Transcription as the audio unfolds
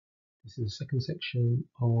This is the second section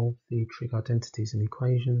of the trig identities and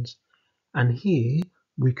equations, and here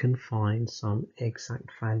we can find some exact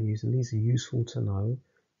values, and these are useful to know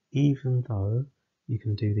even though you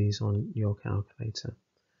can do these on your calculator,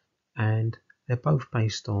 and they're both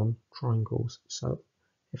based on triangles. So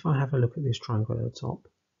if I have a look at this triangle at the top,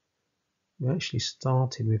 we actually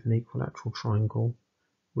started with an equilateral triangle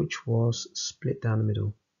which was split down the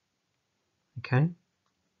middle. Okay,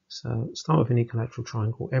 so start with an equilateral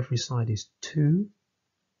triangle. Every side is 2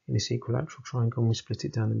 in this equilateral triangle, and we split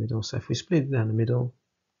it down the middle. So if we split it down the middle,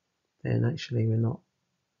 then actually we're not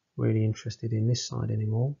really interested in this side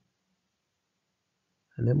anymore.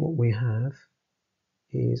 And then what we have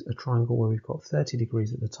is a triangle where we've got 30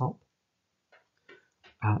 degrees at the top,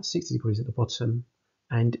 60 degrees at the bottom,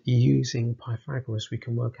 and using Pythagoras we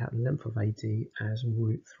can work out the length of AD as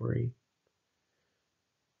 √3.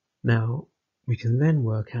 Now we can then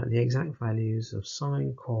work out the exact values of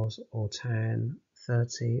sine, cos or tan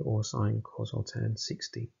 30 or sine, cos or tan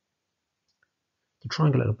 60. The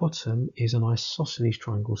triangle at the bottom is an isosceles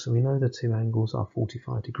triangle, so we know the two angles are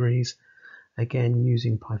 45 degrees. Again,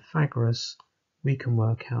 using Pythagoras, we can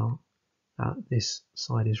work out that this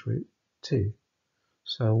side is √2.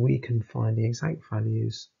 So we can find the exact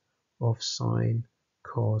values of sine,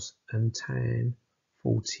 cos and tan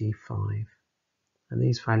 45. And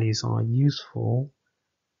these values are useful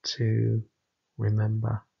to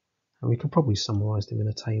remember. And we can probably summarize them in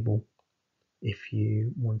a table if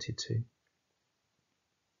you wanted to.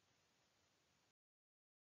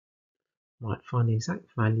 Right, find the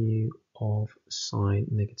exact value of sine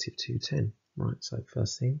 -210. Right, so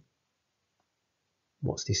first thing,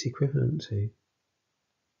 what's this equivalent to?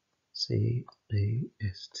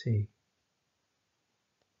 CAST.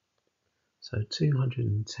 So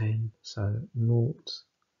 210, so 0,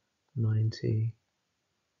 90,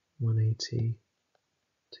 180,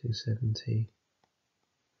 270.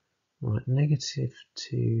 Right,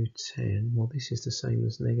 -210, well this is the same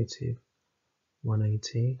as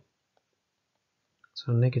 -180.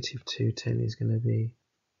 So -210 is going to be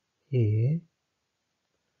here,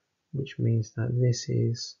 which means that this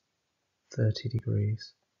is 30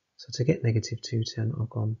 degrees. So to get -210, I've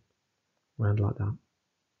gone round like that.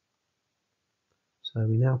 So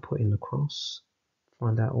we now put in the cross,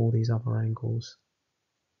 find out all these other angles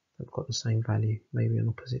that have got the same value, maybe an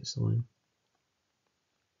opposite sign.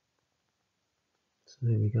 So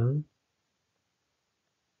there we go.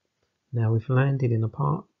 Now we've landed in a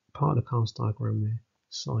part of the cast diagram where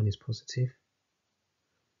sine is positive,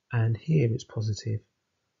 and here it's positive.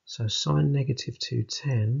 So sine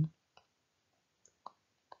 -210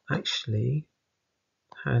 actually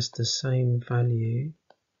has the same value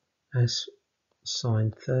as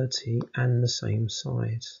sine 30 and the same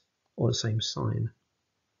size, or the same sign.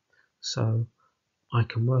 So I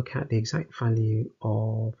can work out the exact value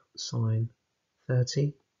of sine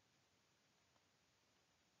 30.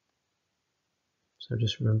 So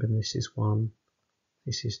just remember, this is 1,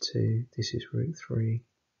 this is 2, this is √3.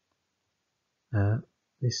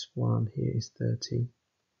 This one here is 30,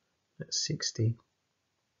 that's 60.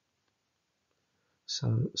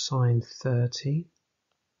 So sine 30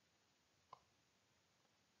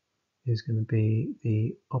 is going to be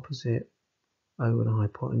the opposite over the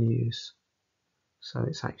hypotenuse. So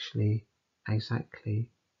it's actually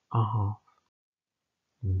exactly a half.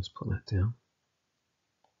 Let's put that down.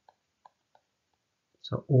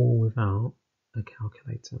 So all without a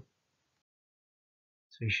calculator.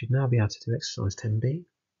 So you should now be able to do exercise 10b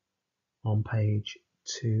on page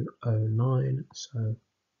 209. So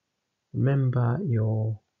remember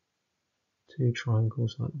your two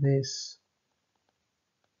triangles like this,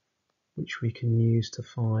 which we can use to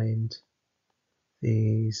find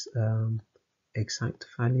these exact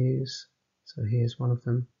values. So here's one of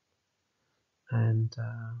them, and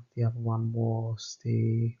the other one was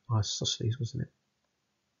the isosceles, wasn't it?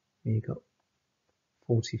 Here you got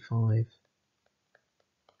 45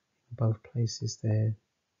 in both places there.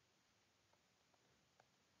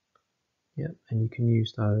 Yep, and you can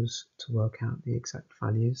use those to work out the exact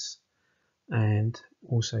values, and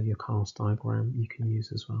also your cast diagram you can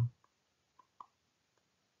use as well.